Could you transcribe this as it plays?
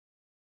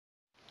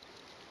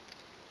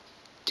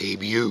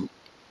debut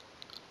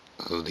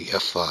of the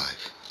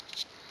F5.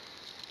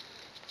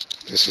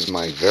 This is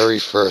my very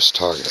first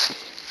target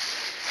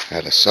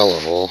at a cellar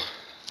hole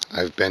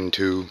I've been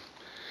to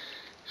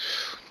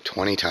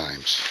 20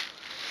 times.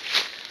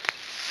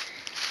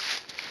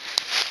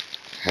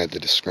 Had the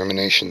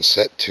discrimination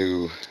set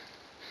to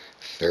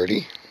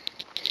 30,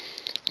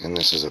 and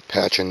this is a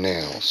patch of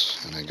nails,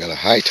 and I got a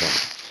high tone.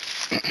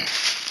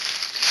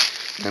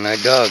 And I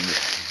dug,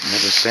 and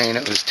it was saying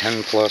it was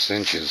 10 plus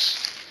inches.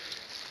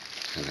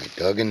 And I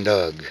dug and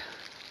dug,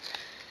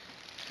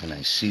 and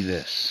I see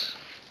this.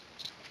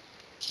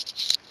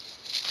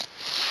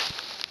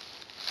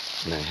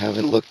 And I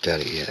haven't looked at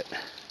it yet,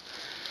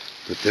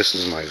 but this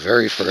is my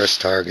very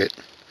first target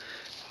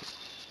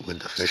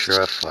with the Fisher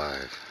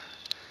F5.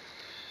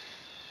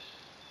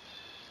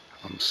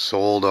 I'm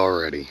sold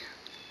already.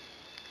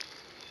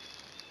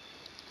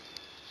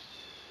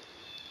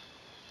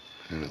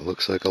 And it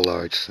looks like a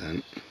large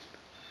scent.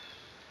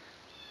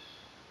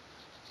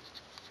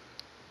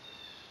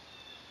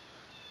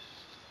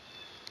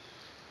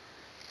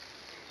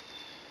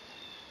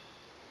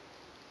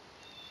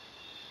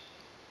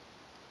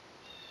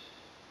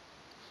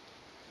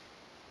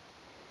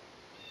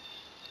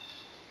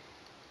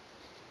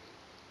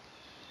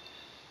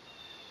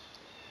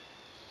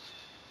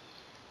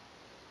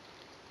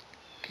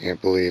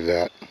 Can't believe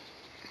that.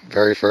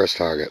 Very first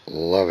target.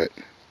 Love it.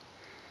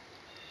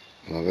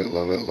 Love it,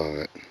 love it, love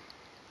it.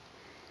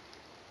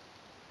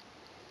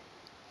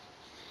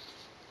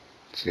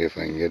 See if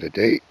I can get a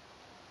date.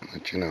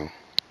 Let you know.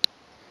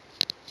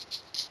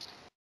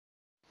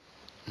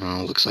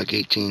 Looks like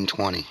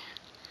 1820.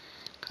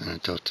 Kind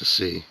of tough to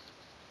see.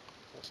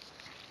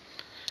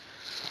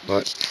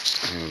 But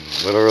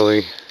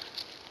literally,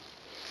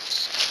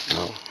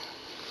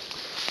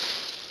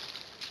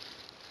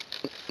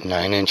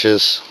 9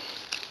 inches.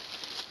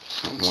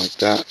 Something like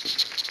that.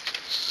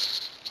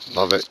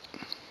 Love it.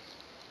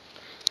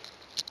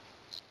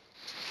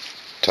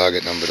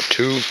 Target number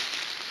 2.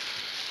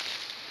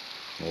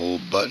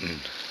 Old button.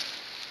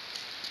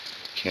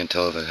 Can't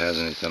tell if it has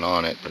anything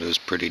on it, but it was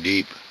pretty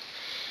deep.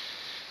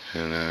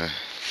 And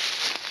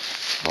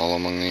all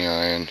among the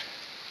iron.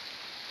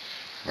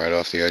 Right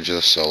off the edge of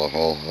the cellar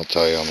hole. I'll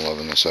tell you, I'm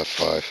loving this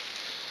F5.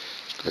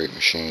 It's a great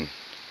machine.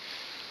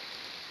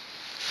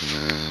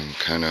 And I'm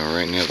kind of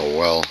right near the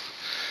well.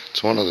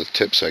 It's one of the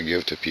tips I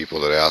give to people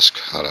that ask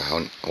how to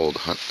hunt old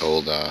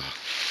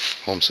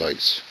home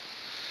sites.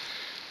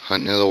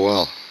 Hunt near the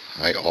well.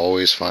 I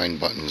always find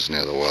buttons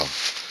near the well.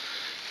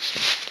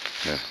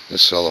 So, yeah,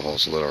 this cellar hole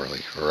is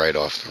literally right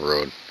off the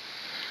road,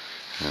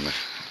 and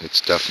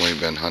it's definitely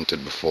been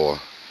hunted before.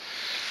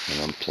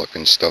 And I'm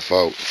plucking stuff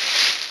out.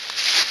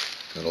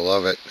 Gotta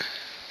love it.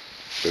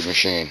 Good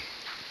machine.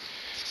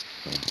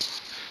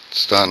 It's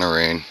starting to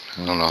rain.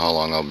 I don't know how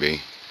long I'll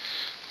be,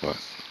 but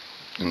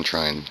I'm gonna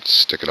try and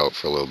stick it out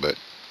for a little bit.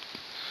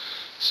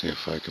 See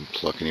if I can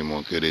pluck any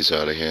more goodies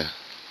out of here.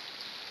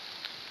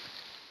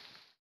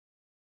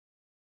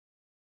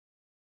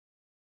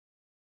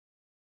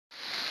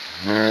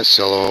 Alright,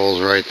 cellar hole's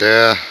right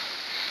there.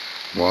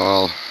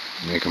 While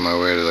making my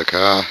way to the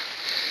car,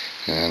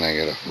 and I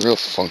got a real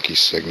funky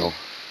signal.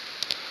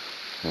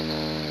 And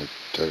I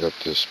dug up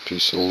this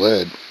piece of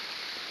lead,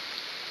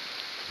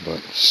 but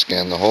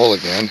scanned the hole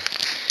again,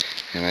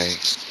 and I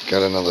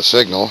got another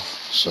signal.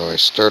 So I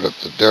stirred up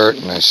the dirt,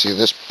 and I see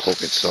this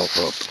poke itself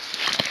up.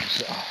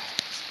 So,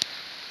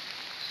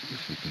 see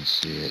if you can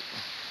see it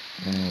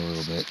in a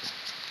little bit.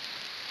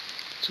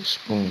 It's a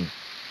spoon.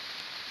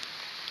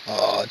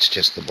 Oh, it's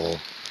just the bowl.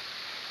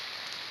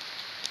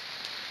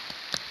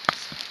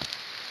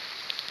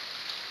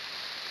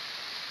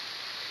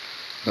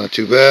 Not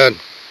too bad.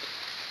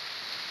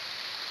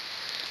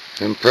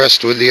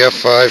 Impressed with the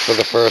F5 for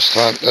the first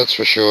hunt, that's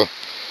for sure.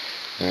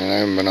 And I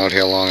haven't been out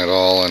here long at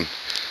all, and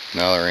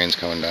now the rain's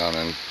coming down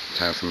and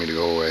time for me to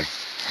go away.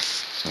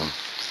 So,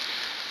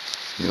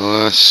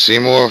 you'll see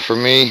more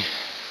from me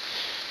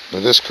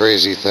with this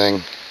crazy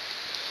thing.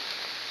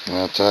 And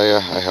I'll tell you,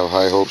 I have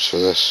high hopes for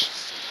this.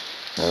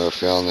 I have a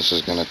feeling this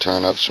is going to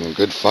turn up some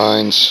good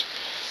finds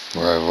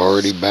where I've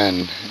already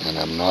been, and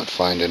I'm not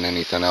finding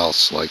anything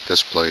else like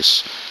this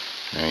place.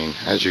 I mean,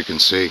 as you can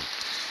see,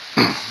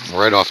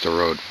 right off the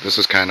road. This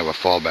is kind of a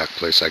fallback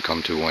place I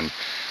come to when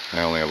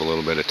I only have a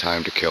little bit of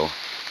time to kill.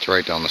 It's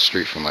right down the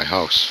street from my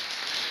house.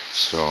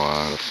 So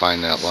to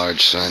find that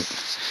large scent,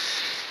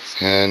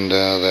 and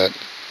that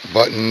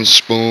button,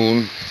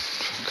 spoon,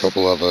 a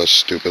couple other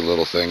stupid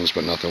little things,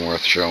 but nothing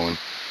worth showing.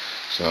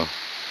 So,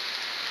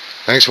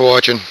 thanks for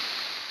watching.